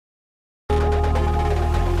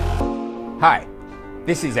Hi,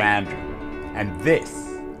 this is Andrew, and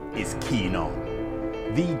this is Keen On,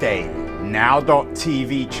 the daily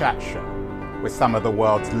now.tv chat show with some of the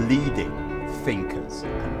world's leading thinkers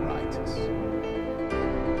and writers.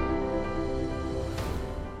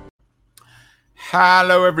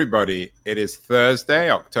 Hello, everybody. It is Thursday,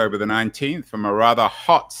 October the 19th, from a rather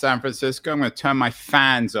hot San Francisco. I'm going to turn my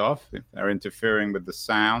fans off if they're interfering with the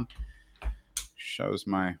sound. Shows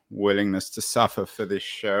my willingness to suffer for this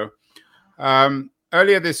show.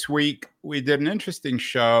 Earlier this week, we did an interesting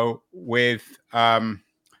show with,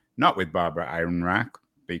 not with Barbara Ehrenreich,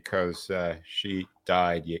 because she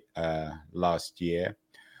died last year,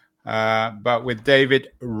 but with David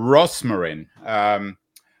Rosmarin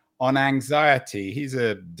on anxiety. He's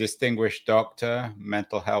a distinguished doctor,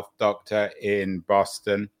 mental health doctor in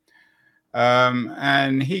Boston.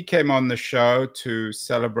 And he came on the show to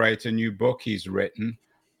celebrate a new book he's written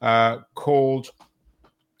called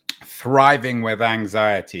Thriving with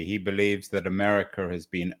Anxiety. He believes that America has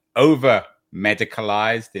been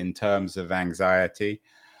over-medicalized in terms of anxiety.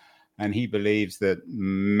 And he believes that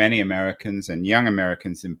many Americans, and young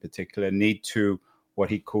Americans in particular, need to what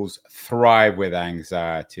he calls thrive with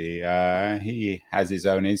anxiety. He has his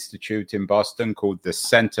own institute in Boston called the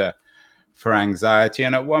Center for Anxiety.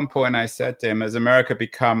 And at one point I said to him, has America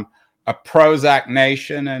become a Prozac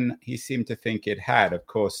nation? And he seemed to think it had. Of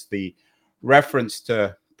course, the reference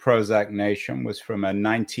to Prozac nation was from a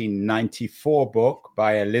 1994 book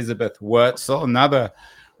by Elizabeth Wurtzel, another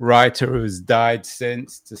writer who's died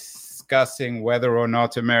since, discussing whether or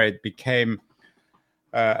not America became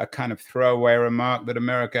a kind of throwaway remark that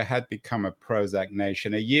America had become a Prozac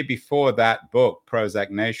nation. A year before that book, Prozac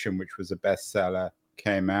Nation, which was a bestseller,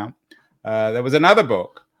 came out, there was another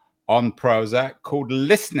book on Prozac called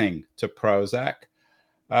Listening to Prozac,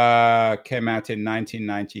 came out in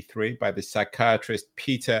 1993 by the psychiatrist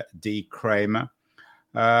Peter D. Kramer.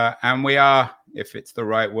 And we are, if it's the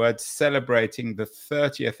right word, celebrating the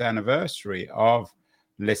 30th anniversary of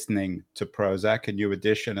Listening to Prozac. A new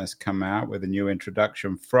edition has come out with a new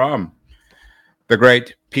introduction from the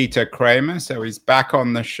great Peter Kramer. So he's back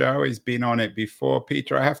on the show. He's been on it before.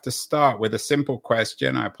 Peter, I have to start with a simple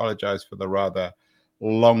question. I apologize for the rather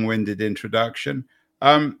long-winded introduction.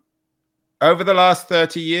 Over the last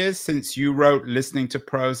 30 years since you wrote Listening to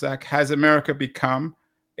Prozac, has America become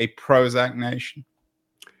a Prozac nation?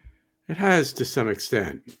 It has to some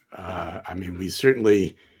extent. We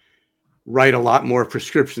certainly write a lot more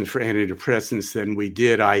prescriptions for antidepressants than we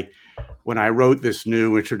did. When I wrote this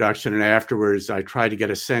new introduction and afterwards, I tried to get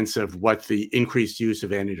a sense of what the increased use of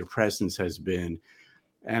antidepressants has been.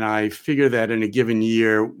 And I figure that in a given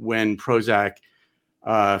year, when Prozac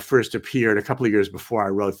first appeared, a couple of years before I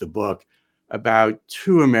wrote the book, about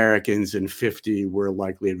 2 Americans in 50 were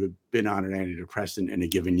likely to have been on an antidepressant in a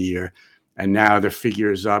given year. And now the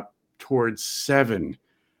figure is up towards 7,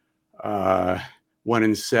 1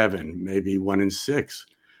 in 7, maybe 1 in 6.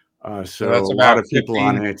 So that's a lot of people 15,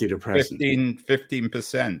 on antidepressants.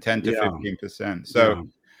 15%, 10 to 15%. So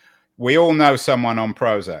we all know someone on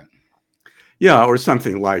Prozac. Yeah, or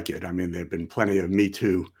something like it. There have been plenty of Me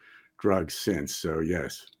Too drugs since. So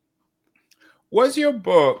yes. Was your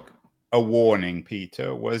book a warning,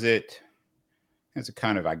 Peter? Was it as a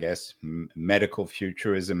kind of, I guess, medical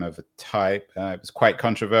futurism of a type? It was quite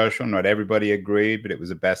controversial. Not everybody agreed, but it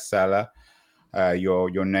was a bestseller.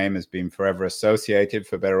 Your name has been forever associated,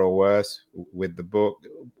 for better or worse, with the book.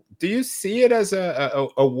 Do you see it as a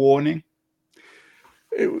warning?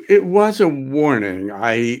 It was a warning.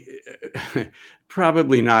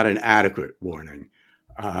 Probably not an adequate warning.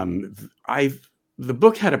 The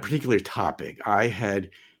book had a particular topic. I had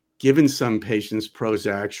given some patients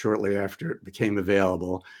Prozac shortly after it became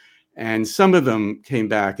available, and some of them came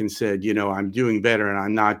back and said, I'm doing better, and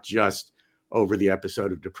I'm not just over the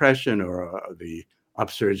episode of depression or the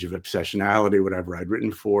upsurge of obsessionality, whatever I'd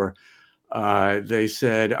written for. They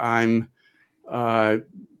said, I'm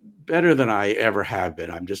better than I ever have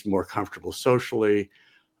been. I'm just more comfortable socially,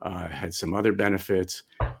 had some other benefits.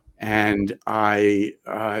 And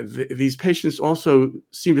these patients also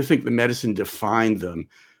seem to think the medicine defined them,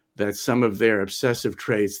 that some of their obsessive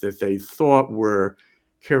traits that they thought were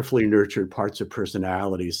carefully nurtured parts of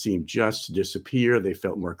personality seemed just to disappear. They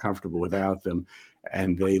felt more comfortable without them,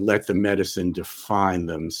 and they let the medicine define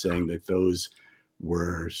them, saying that those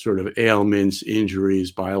were sort of ailments,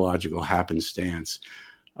 injuries, biological happenstance.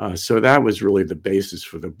 So that was really the basis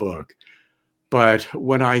for the book. But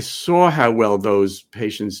when I saw how well those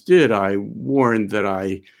patients did, I warned that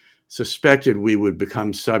I suspected we would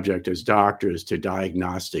become subject as doctors to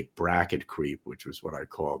diagnostic bracket creep, which was what I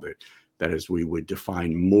called it. That is, we would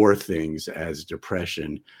define more things as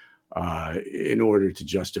depression in order to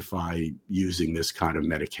justify using this kind of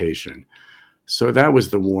medication. So that was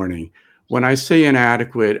the warning. When I say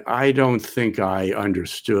inadequate, I don't think I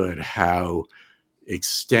understood how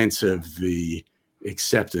extensive the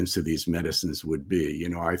acceptance of these medicines would be. You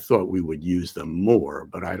know, I thought we would use them more,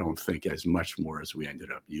 but I don't think as much more as we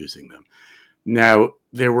ended up using them. Now,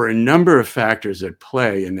 there were a number of factors at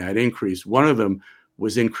play in that increase. One of them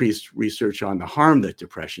was increased research on the harm that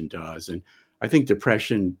depression does. And I think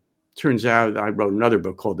depression turns out, I wrote another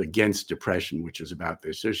book called Against Depression, which is about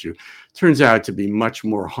this issue, turns out to be much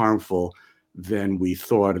more harmful than we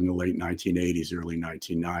thought in the late 1980s, early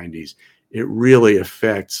 1990s. It really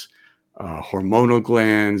affects hormonal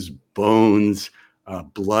glands, bones,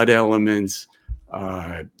 blood elements,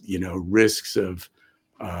 risks of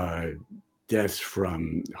deaths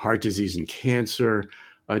from heart disease and cancer.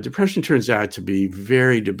 Depression turns out to be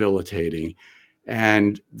very debilitating,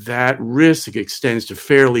 and that risk extends to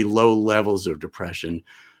fairly low levels of depression,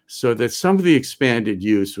 so that some of the expanded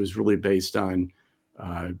use was really based on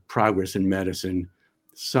progress in medicine.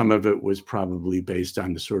 Some of it was probably based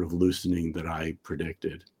on the sort of loosening that I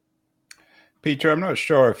predicted. Peter, I'm not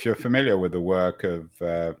sure if you're familiar with the work of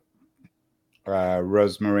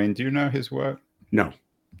Rosmarin. Do you know his work? No.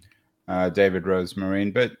 David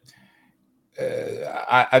Rosmarin, but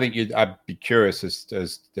I think I'd be curious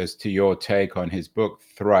as to your take on his book,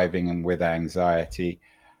 Thriving with Anxiety.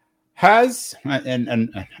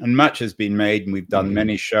 And much has been made, and we've done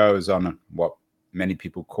many shows on what many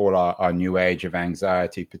people call our new age of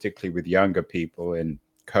anxiety, particularly with younger people in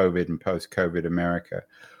COVID and post-COVID America.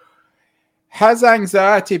 Has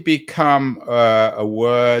anxiety become a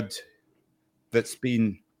word that's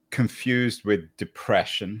been confused with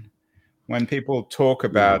depression? When people talk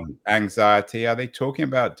about anxiety, are they talking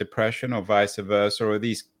about depression or vice versa, or are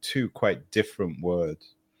these two quite different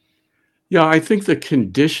words? Yeah, I think the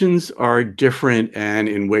conditions are different and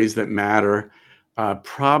in ways that matter.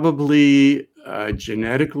 Probably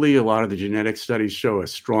genetically, a lot of the genetic studies show a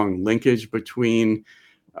strong linkage between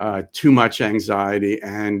too much anxiety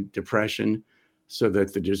and depression, so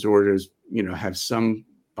that the disorders, have some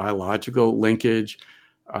biological linkage.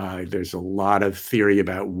 There's a lot of theory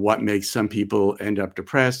about what makes some people end up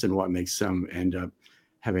depressed and what makes some end up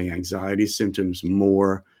having anxiety symptoms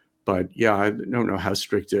more. But yeah, I don't know how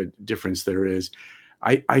strict a difference there is.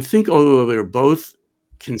 I think although they're both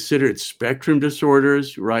considered spectrum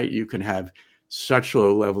disorders, right? You can have such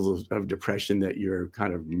low levels of depression that you're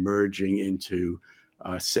kind of merging into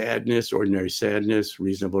sadness, ordinary sadness,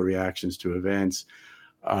 reasonable reactions to events.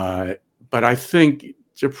 But I think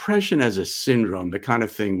depression as a syndrome, the kind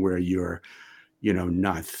of thing where you're,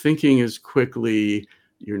 not thinking as quickly,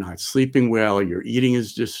 you're not sleeping well, your eating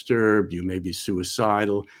is disturbed, you may be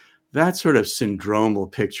suicidal, that sort of syndromal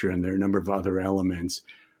picture, and there are a number of other elements,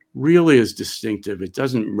 really is distinctive. It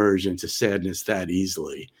doesn't merge into sadness that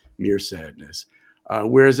easily, mere sadness.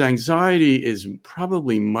 Whereas anxiety is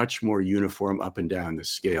probably much more uniform up and down the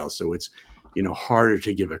scale. So it's, harder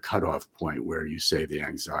to give a cutoff point where you say the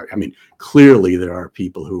anxiety. I mean, clearly there are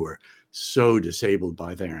people who are so disabled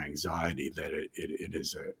by their anxiety that it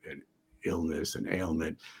is an illness, an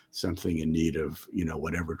ailment, something in need of,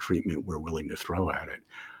 whatever treatment we're willing to throw at it.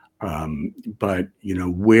 But,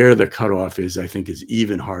 where the cutoff is, I think, is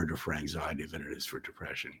even harder for anxiety than it is for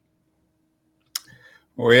depression.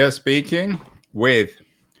 We are speaking with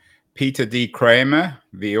Peter D. Kramer,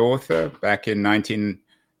 the author, back in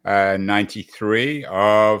 1993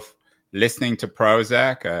 of Listening to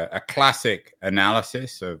Prozac, a classic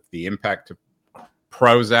analysis of the impact of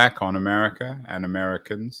Prozac on America and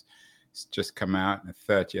Americans. It's just come out in the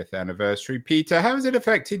 30th anniversary. Peter, how has it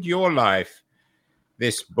affected your life,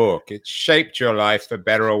 this book? It shaped your life for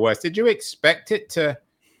better or worse. Did you expect it to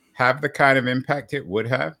have the kind of impact it would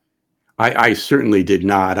have? I certainly did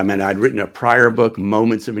not. I mean, I'd written a prior book,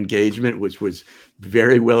 Moments of Engagement, which was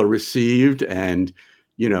very well received and,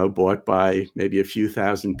 bought by maybe a few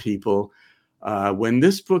thousand people. When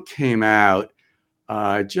this book came out,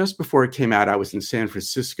 just before it came out, I was in San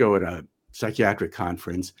Francisco at a psychiatric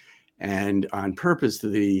conference. And on purpose,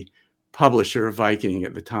 the publisher, Viking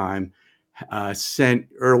at the time, sent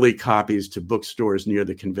early copies to bookstores near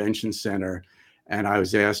the convention center. And I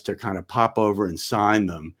was asked to kind of pop over and sign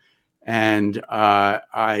them. And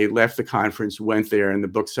I left the conference, went there, and the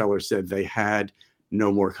bookseller said they had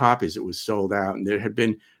no more copies. It was sold out. And there had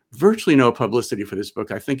been virtually no publicity for this book.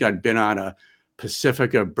 I think I'd been on a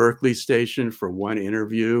Pacifica Berkeley station for one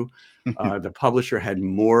interview. The publisher had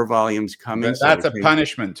more volumes coming. That's a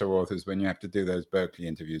punishment to authors when you have to do those Berkeley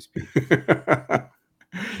interviews.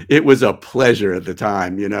 It was a pleasure at the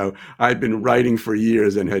time. I'd been writing for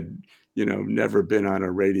years and had never been on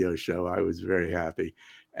a radio show. I was very happy.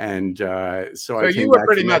 And so I you came were back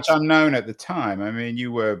pretty the much next. unknown at the time. I mean,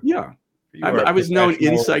 you were Yeah. a I was known in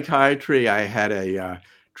professional. psychiatry. I had a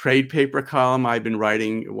trade paper column I'd been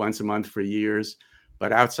writing once a month for years,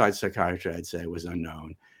 but outside psychiatry, I'd say I was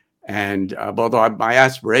unknown. And although my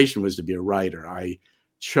aspiration was to be a writer, I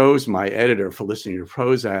chose my editor for listening to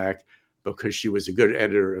Prozac because she was a good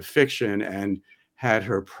editor of fiction and had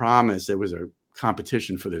her promise. There was a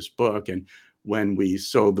competition for this book. And when we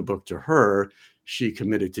sold the book to her, she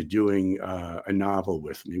committed to doing a novel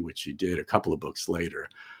with me, which she did a couple of books later.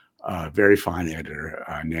 Very fine editor,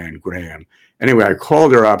 Nan Graham. Anyway, I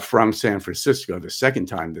called her up from San Francisco the second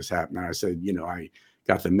time this happened. And I said, I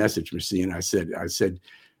got the message machine. I said,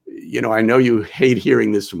 I know you hate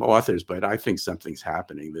hearing this from authors, but I think something's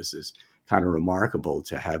happening. This is kind of remarkable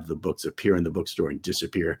to have the books appear in the bookstore and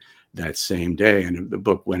disappear that same day. And the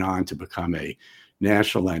book went on to become a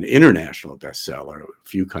national and international bestseller. A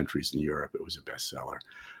few countries in Europe, it was a bestseller.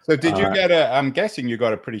 So did you get I'm guessing you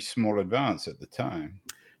got a pretty small advance at the time.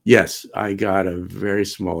 Yes, I got a very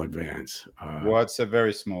small advance. What's a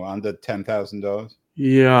very small, under $10,000?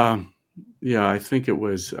 Yeah, I think it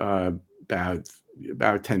was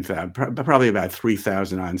about 10,000, probably about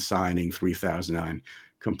 3,000 on signing, 3,000 on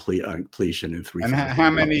completion, and 3,000. And how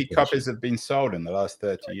many copies have been sold in the last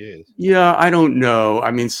 30 years? Yeah, I don't know. I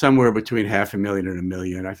mean, somewhere between 500,000 and 1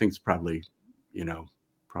 million. I think it's probably,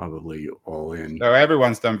 probably all in. So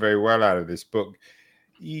everyone's done very well out of this book.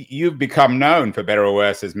 You've become known, for better or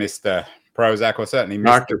worse, as Mr. Prozac, or certainly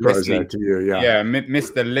Dr. Prozac to you, yeah. Yeah,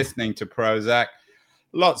 Mr. Listening to Prozac.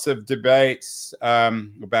 Lots of debates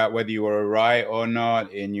about whether you were right or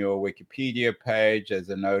not. In your Wikipedia page, there's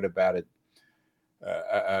a note about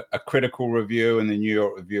a critical review in the New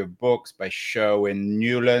York Review of Books by Sherwin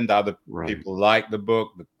Newland. Other people like the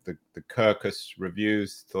book. The Kirkus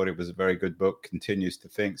reviews thought it was a very good book, continues to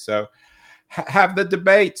think so. Have the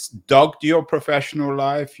debates dogged your professional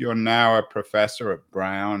life? You're now a professor at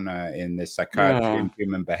Brown in the psychiatry and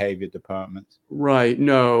human behavior department. Right.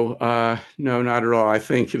 No, not at all. I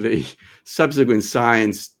think the subsequent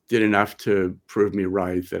science did enough to prove me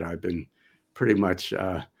right that I've been pretty much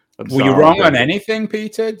absolved. Were you wrong on anything,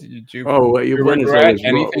 Peter? Did you regret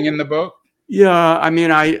anything in the book? Yeah, I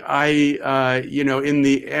mean, I in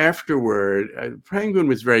the afterword, Penguin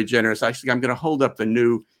was very generous. Actually, I'm going to hold up the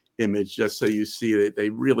new image just so you see that they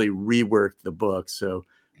really reworked the book. So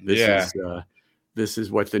this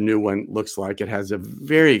is what the new one looks like. It has a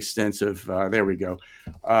very extensive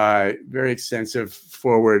very extensive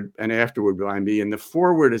forward and afterward behind me. And the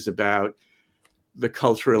forward is about the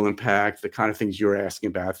cultural impact, the kind of things you're asking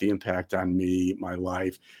about, the impact on me, my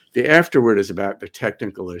life. The afterward is about the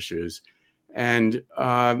technical issues. And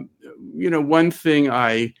one thing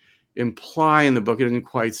I imply in the book, it isn't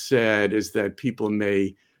quite said, is that people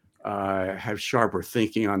may have sharper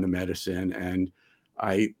thinking on the medicine. And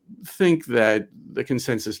I think that the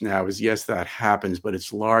consensus now is, yes, that happens, but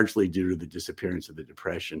it's largely due to the disappearance of the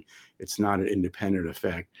depression. It's not an independent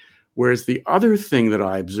effect. Whereas the other thing that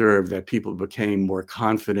I observed, that people became more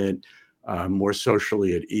confident, more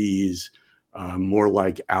socially at ease, more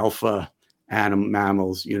like alpha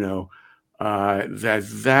mammals,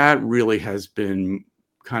 that really has been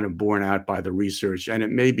kind of borne out by the research. And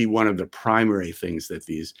it may be one of the primary things that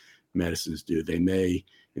these medicines do. They may,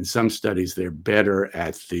 in some studies, they're better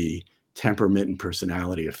at the temperament and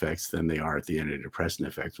personality effects than they are at the antidepressant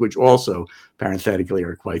effects, which also parenthetically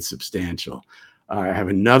are quite substantial. I have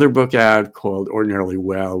another book out called Ordinarily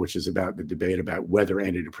Well, which is about the debate about whether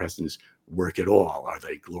antidepressants work at all. Are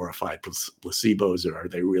they glorified placebos, or are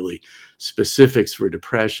they really specifics for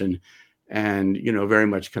depression? And, very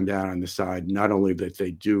much come down on the side, not only that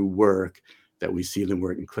they do work, that we see them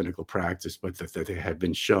work in clinical practice, but that they have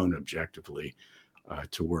been shown objectively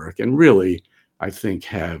to work. And really, I think,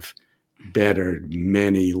 have bettered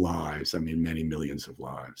many lives. I mean, many millions of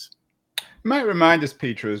lives. You might remind us,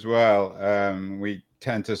 Peter, as well. We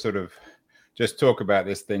tend to sort of just talk about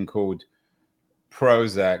this thing called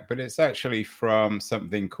Prozac, but it's actually from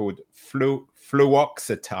something called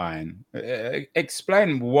fluoxetine.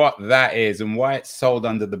 Explain what that is and why it's sold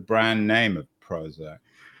under the brand name of Prozac.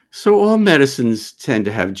 So all medicines tend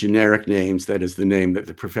to have generic names. That is the name that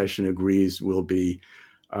the profession agrees will be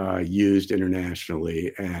used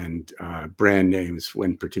internationally, and brand names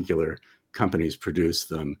when particular companies produce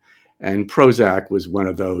them. And Prozac was one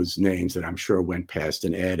of those names that I'm sure went past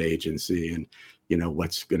an ad agency and,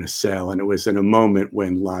 what's going to sell. And it was in a moment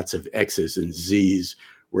when lots of X's and Z's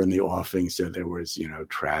were in the offing. So there was,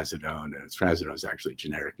 trazodone, and trazodone is actually a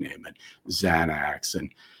generic name, and Xanax.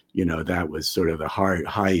 And, that was sort of the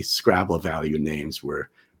high Scrabble value names were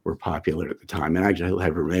were popular at the time, and actually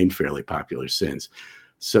have remained fairly popular since.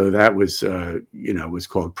 So that was, was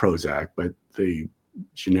called Prozac, but the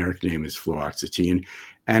generic name is fluoxetine.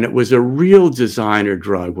 And it was a real designer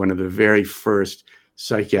drug, one of the very first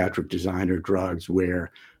psychiatric designer drugs,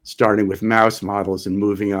 where starting with mouse models and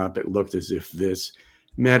moving up, it looked as if this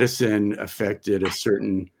medicine affected a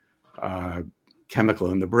certain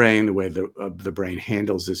chemical in the brain, the way the brain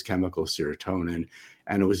handles this chemical, serotonin.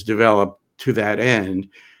 And it was developed to that end.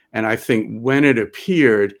 And I think when it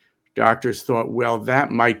appeared, doctors thought, well,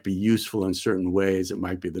 that might be useful in certain ways. It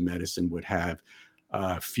might be the medicine would have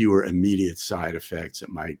fewer immediate side effects. It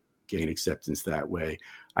might gain acceptance that way.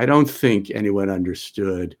 I don't think anyone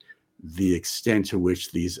understood the extent to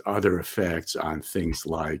which these other effects on things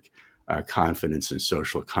like confidence and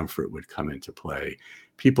social comfort would come into play.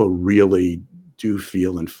 People really do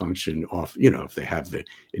feel and function off, if they have the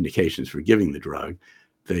indications for giving the drug,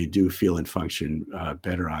 they do feel and function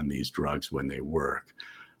better on these drugs when they work.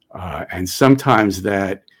 And sometimes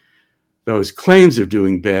those claims of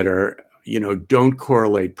doing better, don't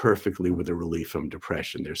correlate perfectly with a relief from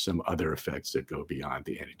depression. There's some other effects that go beyond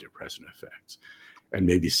the antidepressant effects and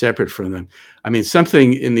maybe separate from them. I mean,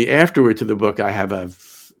 something in the afterword to the book, I have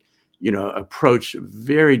approach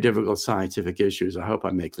very difficult scientific issues. I hope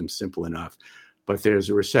I make them simple enough. But there's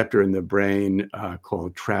a receptor in the brain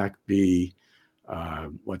called TrkB.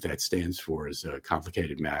 What that stands for is a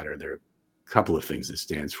complicated matter. There are a couple of things it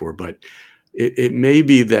stands for, but it may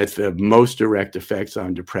be that the most direct effects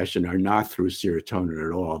on depression are not through serotonin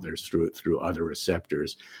at all. They're through other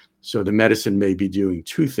receptors. So the medicine may be doing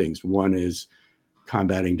two things. One is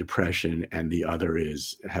combating depression, and the other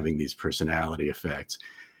is having these personality effects.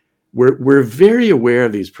 We're very aware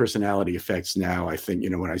of these personality effects now. I think,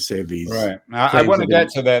 when I say these. Right. I want to get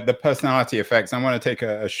to the personality effects. I want to take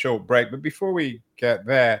a short break. But before we get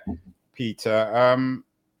there, Peter,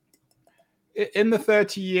 in the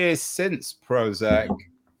 30 years since Prozac,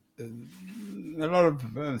 a lot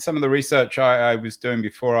of some of the research I was doing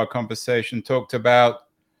before our conversation talked about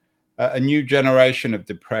a new generation of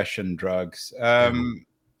depression drugs.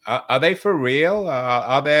 Are they for real?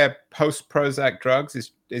 Are there post-Prozac drugs?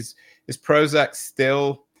 Is Prozac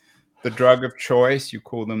still the drug of choice? You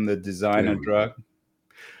call them the designer drug?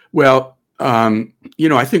 Well,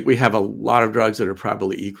 I think we have a lot of drugs that are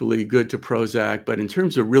probably equally good to Prozac, but in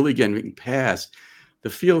terms of really getting past, the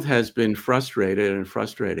field has been frustrated and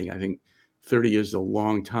frustrating. I think 30 years is a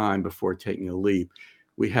long time before taking a leap.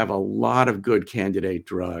 We have a lot of good candidate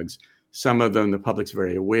drugs. Some of them the public's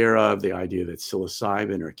very aware of, the idea that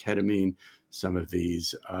psilocybin or ketamine, some of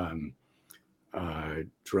these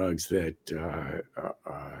drugs that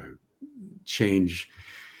change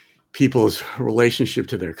people's relationship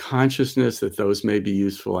to their consciousness, that those may be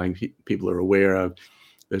useful. I think people are aware of.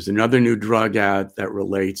 There's another new drug out that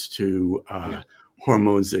relates to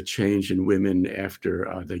hormones that change in women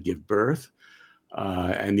after they give birth.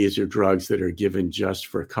 And these are drugs that are given just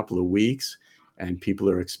for a couple of weeks. And people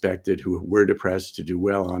are expected who were depressed to do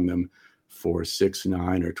well on them for 6,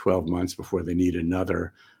 9, or 12 months before they need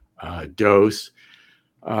another dose.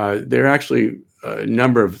 There are actually a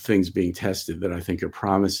number of things being tested that I think are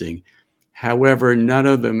promising. However, none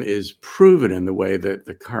of them is proven in the way that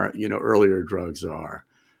the current, earlier drugs are.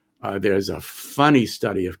 There's a funny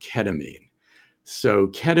study of ketamine. So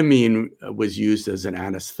ketamine was used as an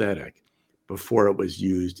anesthetic before it was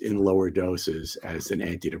used in lower doses as an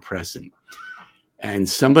antidepressant. And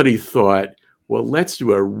somebody thought, well, let's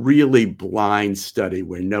do a really blind study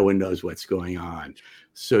where no one knows what's going on.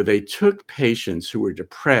 So they took patients who were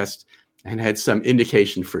depressed and had some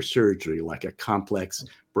indication for surgery, like a complex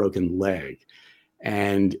broken leg.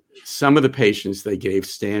 And some of the patients they gave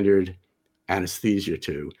standard anesthesia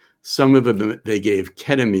to. Some of them they gave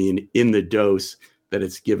ketamine in the dose that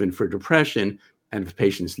it's given for depression. And if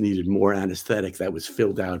patients needed more anesthetic, that was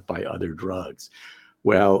filled out by other drugs.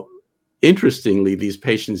 Well, interestingly, these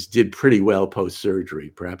patients did pretty well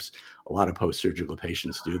post-surgery. Perhaps a lot of post-surgical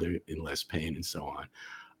patients do. They're in less pain and so on.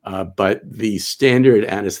 But the standard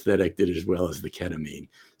anesthetic did as well as the ketamine.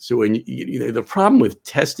 So when the problem with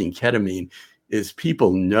testing ketamine is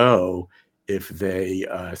people know if they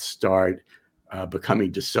start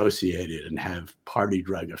becoming dissociated and have party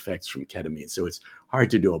drug effects from ketamine. So it's hard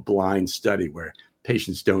to do a blind study where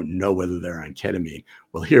patients don't know whether they're on ketamine.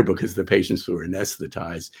 Well, here, because the patients who were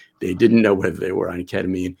anesthetized, they didn't know whether they were on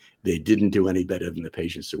ketamine. They didn't do any better than the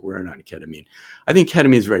patients who weren't on ketamine. I think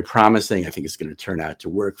ketamine is very promising. I think it's going to turn out to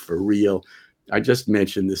work for real. I just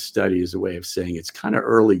mentioned this study as a way of saying it's kind of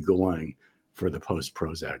early going for the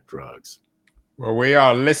post-Prozac drugs. Well, we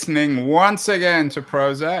are listening once again to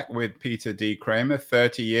Prozac with Peter D. Kramer,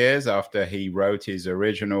 30 years after he wrote his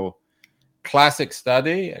original classic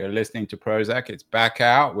study. Listening to Prozac, it's back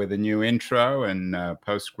out with a new intro and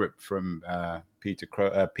postscript from Peter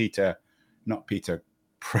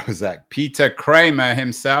Kramer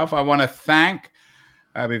himself. I want to thank,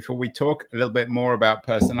 before we talk a little bit more about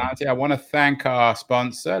personality, I want to thank our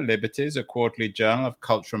sponsor, Liberties, a quarterly journal of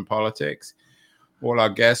culture and politics. All our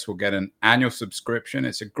guests will get an annual subscription.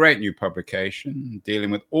 It's a great new publication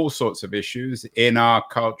dealing with all sorts of issues in our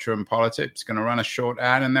culture and politics. Going to run a short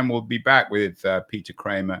ad, and then we'll be back with Peter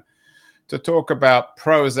Kramer to talk about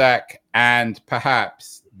Prozac and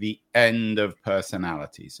perhaps the end of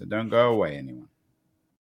personality. So don't go away, anyone.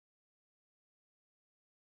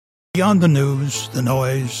 Beyond the news, the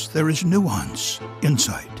noise, there is nuance,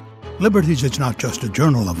 insight. Liberties is not just a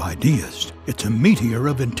journal of ideas. It's a meteor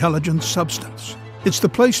of intelligent substance. It's the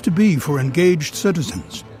place to be for engaged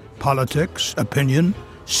citizens. Politics, opinion,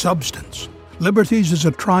 substance. Liberties is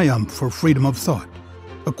a triumph for freedom of thought.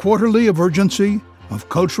 A quarterly of urgency, of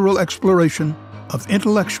cultural exploration, of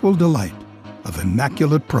intellectual delight, of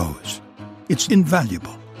immaculate prose. It's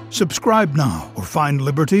invaluable. Subscribe now or find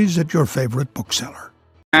Liberties at your favorite bookseller.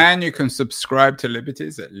 And you can subscribe to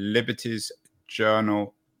Liberties at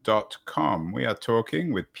libertiesjournal.com. We are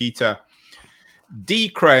talking with Peter D.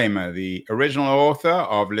 Kramer, the original author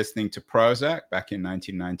of Listening to Prozac back in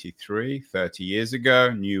 1993, 30 years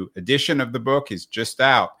ago. New edition of the book is just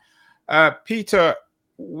out. Peter,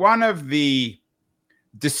 one of the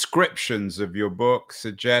descriptions of your book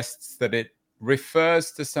suggests that it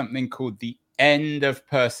refers to something called the end of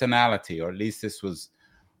personality, or at least this was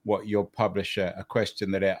what your publisher, a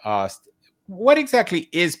question that it asked. What exactly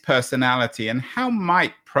is personality, and how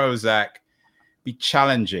might Prozac be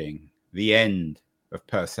challenging the end of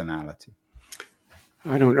personality?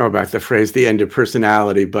 I don't know about the phrase the end of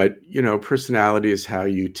personality, but personality is how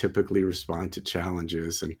you typically respond to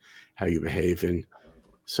challenges and how you behave in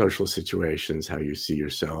social situations, how you see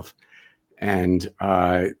yourself. And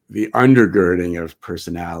the undergirding of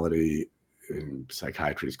personality in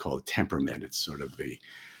psychiatry is called temperament. It's sort of the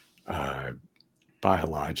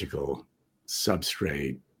biological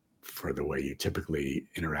substrate for the way you typically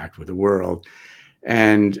interact with the world.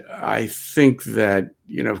 And I think that,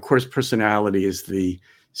 of course, personality is the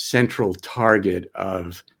central target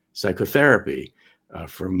of psychotherapy.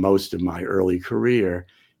 For most of my early career,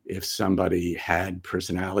 if somebody had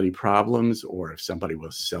personality problems, or if somebody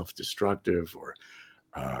was self-destructive or,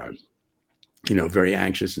 very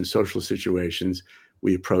anxious in social situations,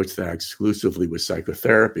 we approached that exclusively with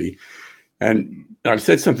psychotherapy. And I've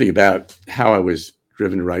said something about how I was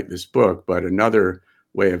driven to write this book, but another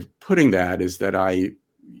way of putting that is that I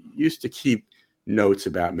used to keep notes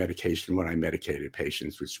about medication when I medicated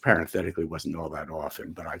patients, which parenthetically wasn't all that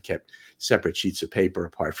often, but I kept separate sheets of paper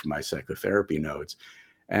apart from my psychotherapy notes.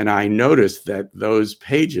 And I noticed that those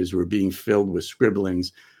pages were being filled with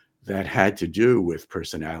scribblings that had to do with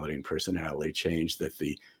personality and personality change, that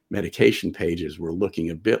the medication pages were looking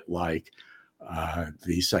a bit like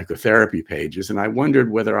the psychotherapy pages. And I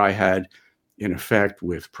wondered whether I had, in effect,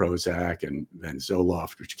 with Prozac and then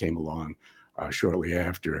Zoloft, which came along shortly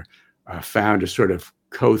after, found a sort of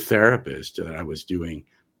co-therapist that I was doing.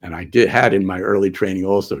 And I had in my early training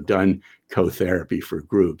also done co-therapy for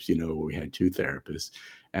groups, we had two therapists.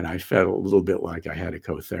 And I felt a little bit like I had a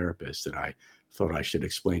co-therapist, and I thought I should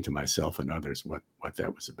explain to myself and others what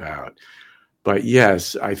that was about. But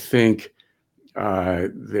yes, I think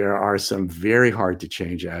there are some very hard to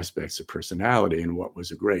change aspects of personality. And what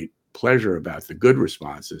was a great pleasure about the good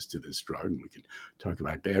responses to this drug, and we can talk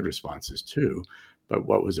about bad responses too, but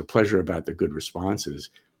what was a pleasure about the good responses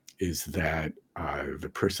is that the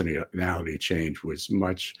personality change was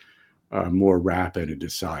much more rapid and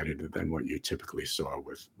decided than what you typically saw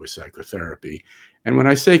with psychotherapy. And when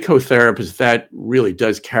I say co-therapist, that really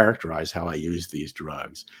does characterize how I use these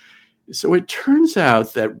drugs. So it turns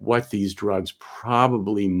out that what these drugs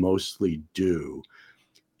probably mostly do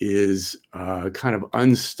is kind of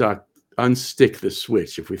unstick the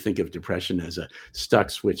switch. If we think of depression as a stuck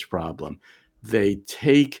switch problem, they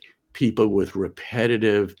take people with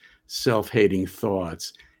repetitive self-hating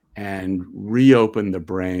thoughts and reopen the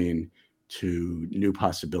brain to new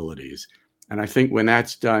possibilities. And I think when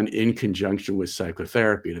that's done in conjunction with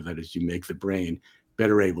psychotherapy, that is, you make the brain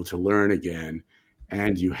better able to learn again,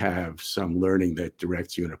 and you have some learning that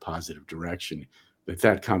directs you in a positive direction,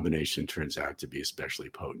 that combination turns out to be especially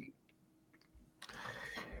potent.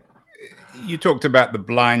 You talked about the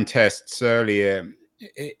blind tests earlier.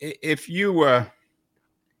 If you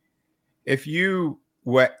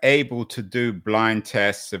were able to do blind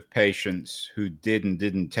tests of patients who did and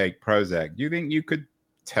didn't take Prozac, do you think you could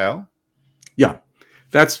tell? Yeah,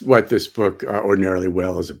 that's what this book Ordinarily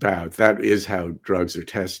Well is about. That is how drugs are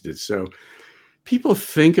tested. So people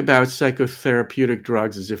think about psychotherapeutic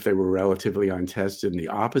drugs as if they were relatively untested, and the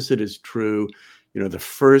opposite is true. The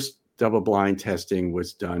first double-blind testing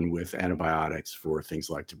was done with antibiotics for things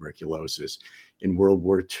like tuberculosis in World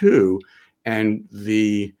War II, and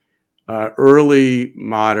the early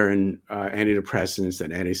modern antidepressants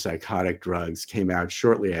and antipsychotic drugs came out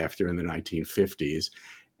shortly after in the 1950s.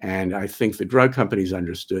 And I think the drug companies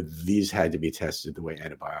understood these had to be tested the way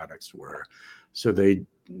antibiotics were. So they,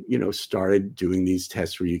 started doing these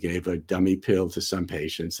tests where you gave a dummy pill to some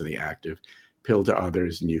patients and the active pill to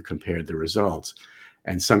others, and you compared the results.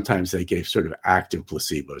 And sometimes they gave sort of active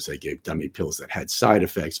placebos. They gave dummy pills that had side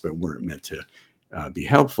effects but weren't meant to be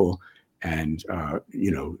helpful, and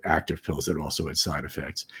active pills that also had side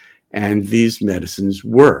effects. And these medicines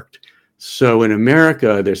worked. So in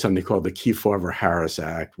America, there's something called the Kefauver-Harris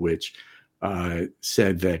Act, which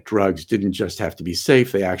said that drugs didn't just have to be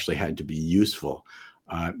safe, they actually had to be useful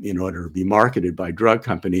in order to be marketed by drug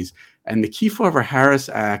companies. And the Kefauver-Harris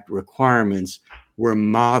Act requirements were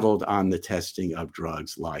modeled on the testing of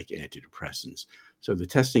drugs like antidepressants. So the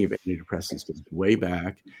testing of antidepressants goes way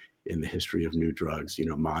back in the history of new drugs,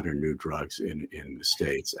 modern new drugs in the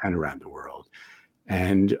States and around the world.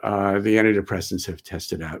 And the antidepressants have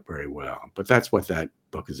tested out very well. But that's what that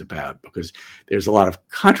book is about, because there's a lot of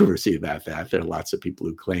controversy about that. There are lots of people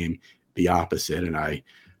who claim the opposite, and I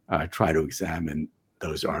try to examine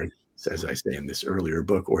those arguments, as I say in this earlier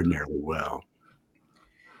book, Ordinarily Well.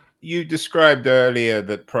 You described earlier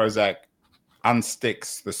that Prozac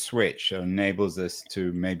unsticks the switch and enables us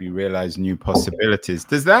to maybe realize new possibilities.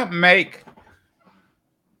 Does that make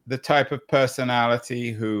the type of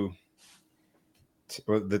personality the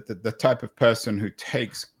type of person who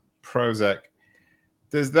takes Prozac,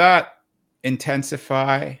 does that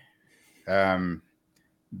intensify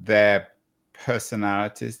their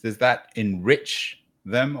personalities? Does that enrich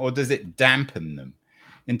them, or does it dampen them?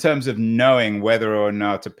 In terms of knowing whether or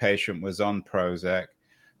not a patient was on Prozac,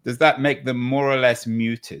 does that make them more or less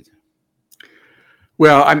muted?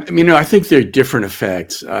 Well, I think there are different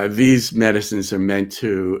effects. These medicines are meant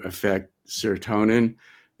to affect serotonin.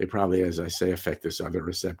 They probably, as I say, affect this other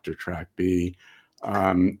receptor, TrkB.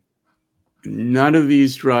 None of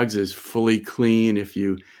these drugs is fully clean. If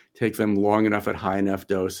you take them long enough at high enough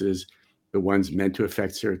doses, the ones meant to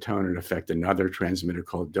affect serotonin affect another transmitter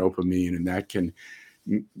called dopamine, and that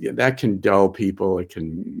can dull people. It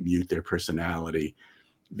can mute their personality.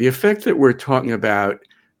 The effect that we're talking about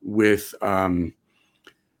with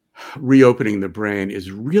reopening the brain is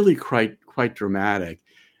really quite dramatic.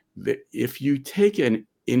 If you take an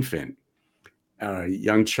infant, a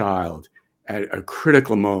young child, at a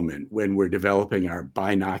critical moment when we're developing our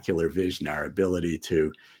binocular vision, our ability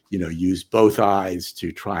to, use both eyes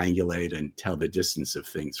to triangulate and tell the distance of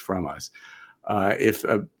things from us. If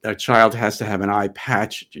a child has to have an eye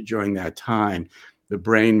patch during that time, the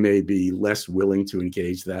brain may be less willing to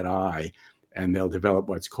engage that eye, and they'll develop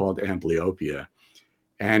what's called amblyopia.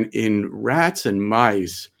 And in rats and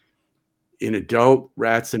mice, in adult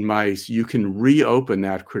rats and mice, you can reopen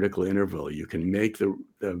that critical interval. You can make the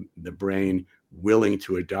brain willing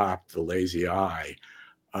to adopt the lazy eye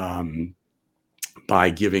by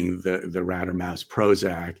giving the rat or mouse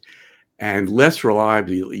Prozac. And less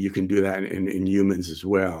reliably, you can do that in humans as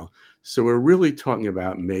well. So we're really talking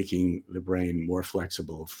about making the brain more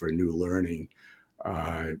flexible for new learning,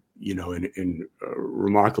 in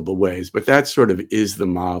remarkable ways. But that sort of is the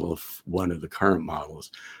model of one of the current models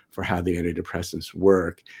for how the antidepressants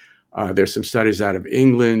work. There's some studies out of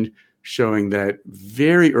England showing that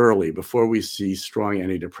very early, before we see strong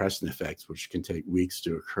antidepressant effects, which can take weeks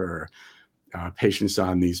to occur, patients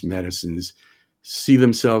on these medicines see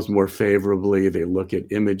themselves more favorably. They look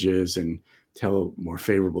at images and tell more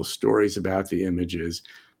favorable stories about the images,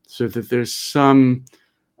 so that there's some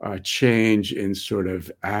change in sort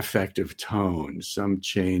of affective tone, some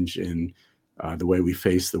change in the way we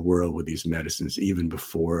face the world with these medicines, even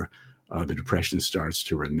before the depression starts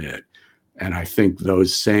to remit. And I think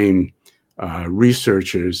those same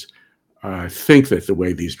researchers think that the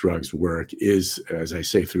way these drugs work is, as I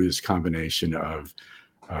say, through this combination of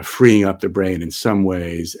freeing up the brain in some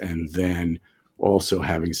ways, and then also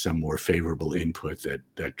having some more favorable input that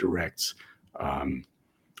directs the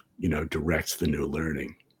new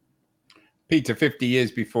learning. Peter, 50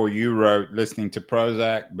 years before you wrote Listening to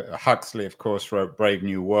Prozac, Huxley, of course, wrote Brave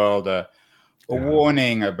New World, a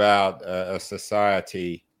warning about a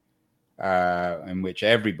society in which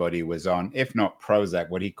everybody was on, if not Prozac,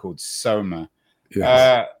 what he called Soma.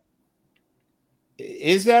 Yes.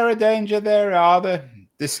 Is there a danger there? Are there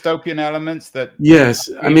dystopian elements that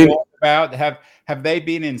Yes, I we mean, warned about? Have they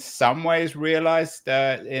been in some ways realized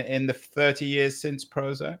in the 30 years since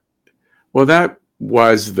Prozac? well, that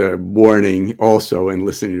was the warning also in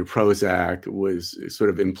listening to Prozac, was sort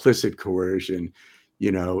of implicit coercion.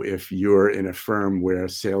 You know, if you're in a firm where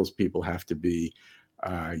salespeople have to be,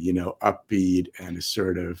 upbeat and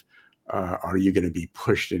assertive, are you going to be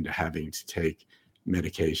pushed into having to take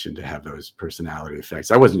medication to have those personality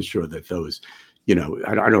effects? I wasn't sure that those,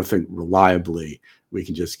 I don't think reliably we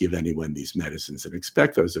can just give anyone these medicines and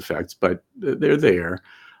expect those effects, but they're there.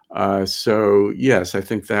 So yes, I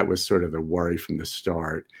think that was sort of the worry from the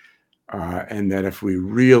start. And that if we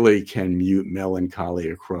really can mute melancholy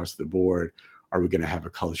across the board, are we going to have a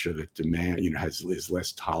culture that is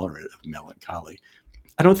less tolerant of melancholy?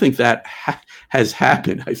 I don't think that has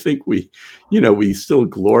happened. I think we still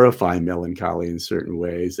glorify melancholy in certain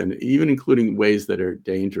ways, and even including ways that are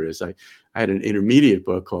dangerous. I had an intermediate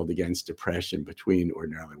book called Against Depression, Between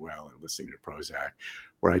Ordinarily Well and Listening to Prozac,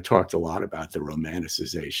 where I talked a lot about the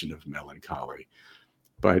romanticization of melancholy.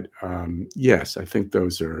 But yes, I think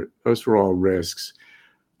those are all risks.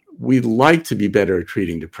 We'd like to be better at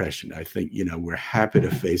treating depression. I think, we're happy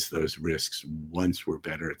to face those risks once we're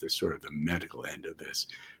better at the sort of the medical end of this,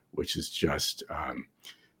 which is just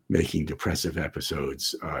making depressive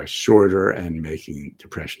episodes shorter and making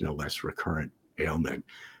depression a less recurrent ailment.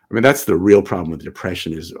 I mean, that's the real problem with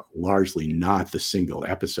depression, is largely not the single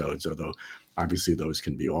episodes, although obviously those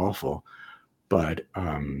can be awful. But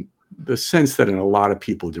the sense that in a lot of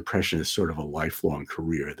people, depression is sort of a lifelong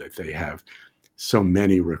career, that they have so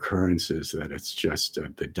many recurrences that it's just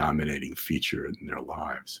the dominating feature in their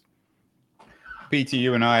lives. Peter,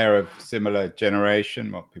 you and I are of similar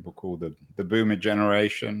generation, what people call the boomer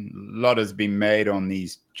generation. A lot has been made on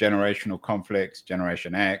these generational conflicts,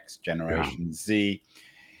 Generation X, Generation Z.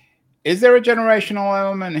 Is there a generational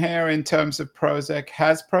element here in terms of Prozac?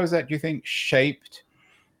 Has Prozac, do you think, shaped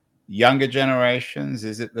younger generations?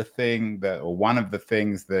 Is it the thing that, or one of the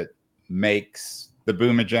things that makes the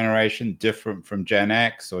boomer generation different from Gen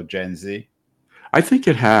X or Gen Z? I think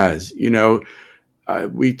it has.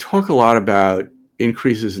 We talk a lot about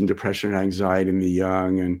increases in depression and anxiety in the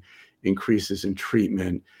young and increases in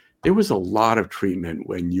treatment. There was a lot of treatment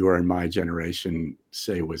when you or in my generation,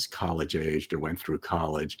 say, was college aged or went through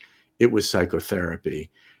college. It was psychotherapy.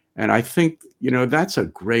 And I think, that's a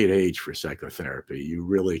great age for psychotherapy. You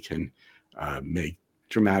really can make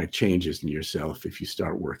dramatic changes in yourself if you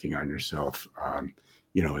start working on yourself,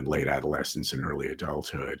 in late adolescence and early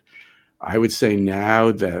adulthood. I would say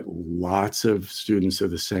now that lots of students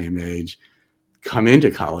of the same age come into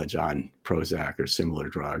college on Prozac or similar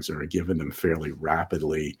drugs, or are given them fairly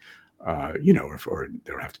rapidly, or they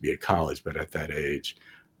don't have to be at college, but at that age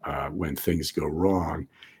when things go wrong.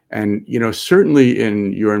 And, certainly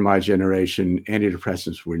in your and my generation,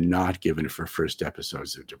 antidepressants were not given for first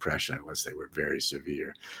episodes of depression unless they were very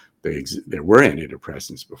severe. There were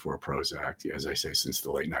antidepressants before Prozac, as I say, since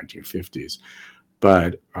the late 1950s.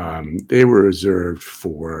 But they were reserved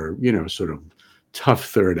for, sort of tough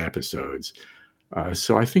third episodes.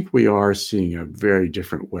 So I think we are seeing a very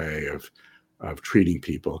different way of treating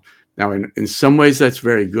people. Now, in some ways, that's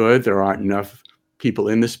very good. There aren't enough people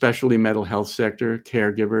in the specialty mental health sector,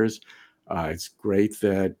 caregivers. It's great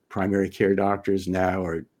that primary care doctors now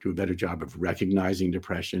do a better job of recognizing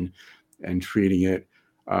depression and treating it.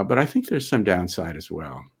 But I think there's some downside as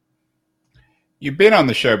well. You've been on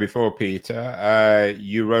the show before, Peter.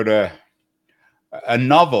 You wrote a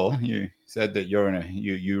novel. You said that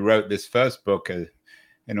you wrote this first book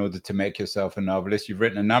in order to make yourself a novelist. You've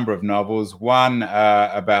written a number of novels. One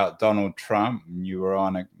about Donald Trump. You were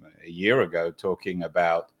on a year ago talking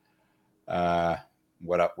about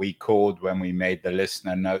what we called, when we made the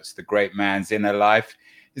listener notes, the great man's inner life.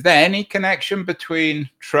 Is there any connection between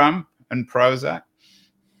Trump and Prozac?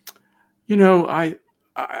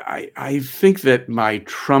 I think that my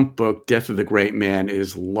Trump book, Death of the Great Man,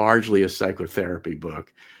 is largely a psychotherapy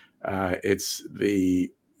book. It's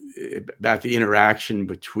about the interaction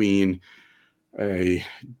between a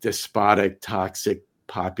despotic, toxic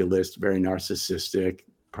populist, very narcissistic,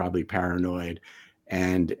 probably paranoid,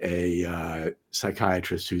 and a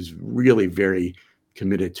psychiatrist who's really very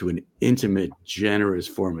committed to an intimate, generous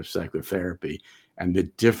form of psychotherapy, and the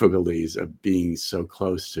difficulties of being so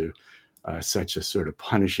close to such a sort of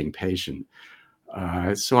punishing patient.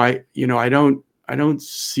 So I don't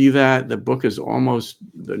see that.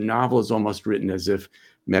 The novel is almost written as if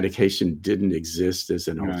medication didn't exist as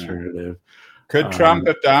an alternative. Could Trump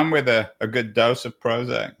have done with a good dose of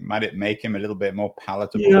Prozac? Might it make him a little bit more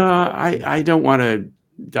palatable? Yeah, I don't want to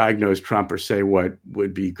diagnose Trump or say what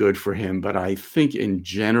would be good for him, but I think in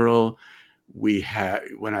general,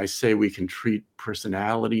 when I say we can treat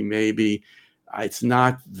personality, maybe it's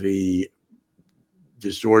not the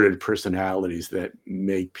disordered personalities that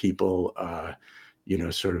make people,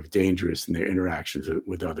 sort of dangerous in their interactions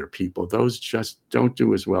with other people. Those just don't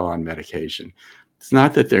do as well on medication. It's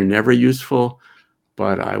not that they're never useful,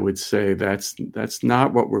 but I would say that's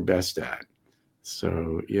not what we're best at.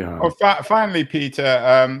 So, yeah. Well, finally,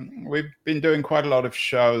 Peter, we've been doing quite a lot of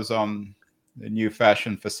shows on the new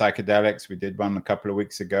fashion for psychedelics. We did one a couple of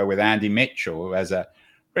weeks ago with Andy Mitchell, who has a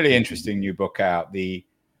really interesting new book out,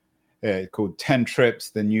 called 10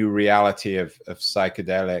 Trips, The New Reality of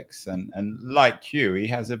Psychedelics. And like you, he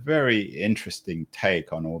has a very interesting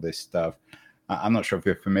take on all this stuff. I'm not sure if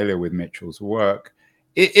you're familiar with Mitchell's work.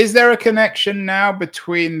 Is there a connection now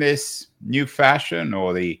between this new fashion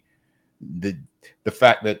or the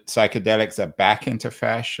fact that psychedelics are back into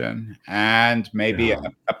fashion and maybe a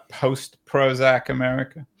post-Prozac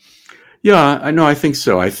America? Yeah, I know. I think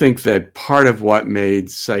so. I think that part of what made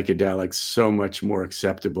psychedelics so much more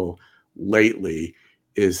acceptable lately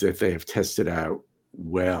is that they have tested out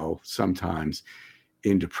well sometimes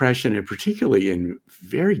in depression, and particularly in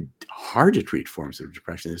very hard to treat forms of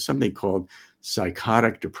depression. There's something called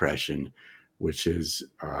psychotic depression, which is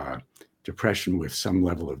depression with some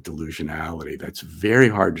level of delusionality. That's very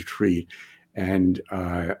hard to treat. And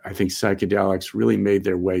I think psychedelics really made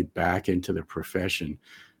their way back into the profession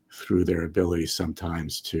through their ability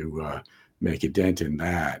sometimes to make a dent in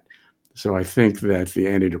that. So I think that the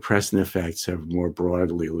antidepressant effects have more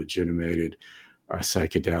broadly legitimated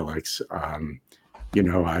psychedelics.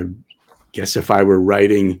 I guess if I were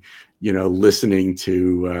writing, listening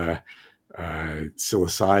to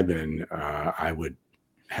psilocybin, I would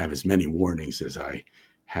have as many warnings as I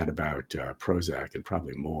had about Prozac, and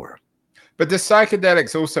probably more. But do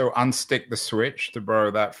psychedelics also unstick the switch, to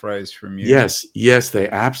borrow that phrase from you? Yes, they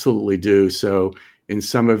absolutely do. So in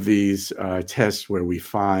some of these tests where we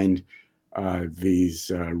find these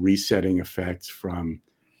resetting effects from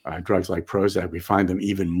drugs like Prozac, we find them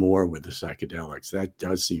even more with the psychedelics. That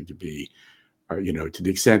does seem to be, to the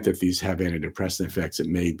extent that these have antidepressant effects, it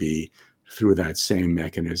may be through that same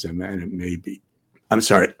mechanism, and it may be,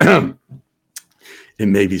 it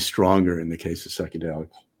may be stronger in the case of psychedelics.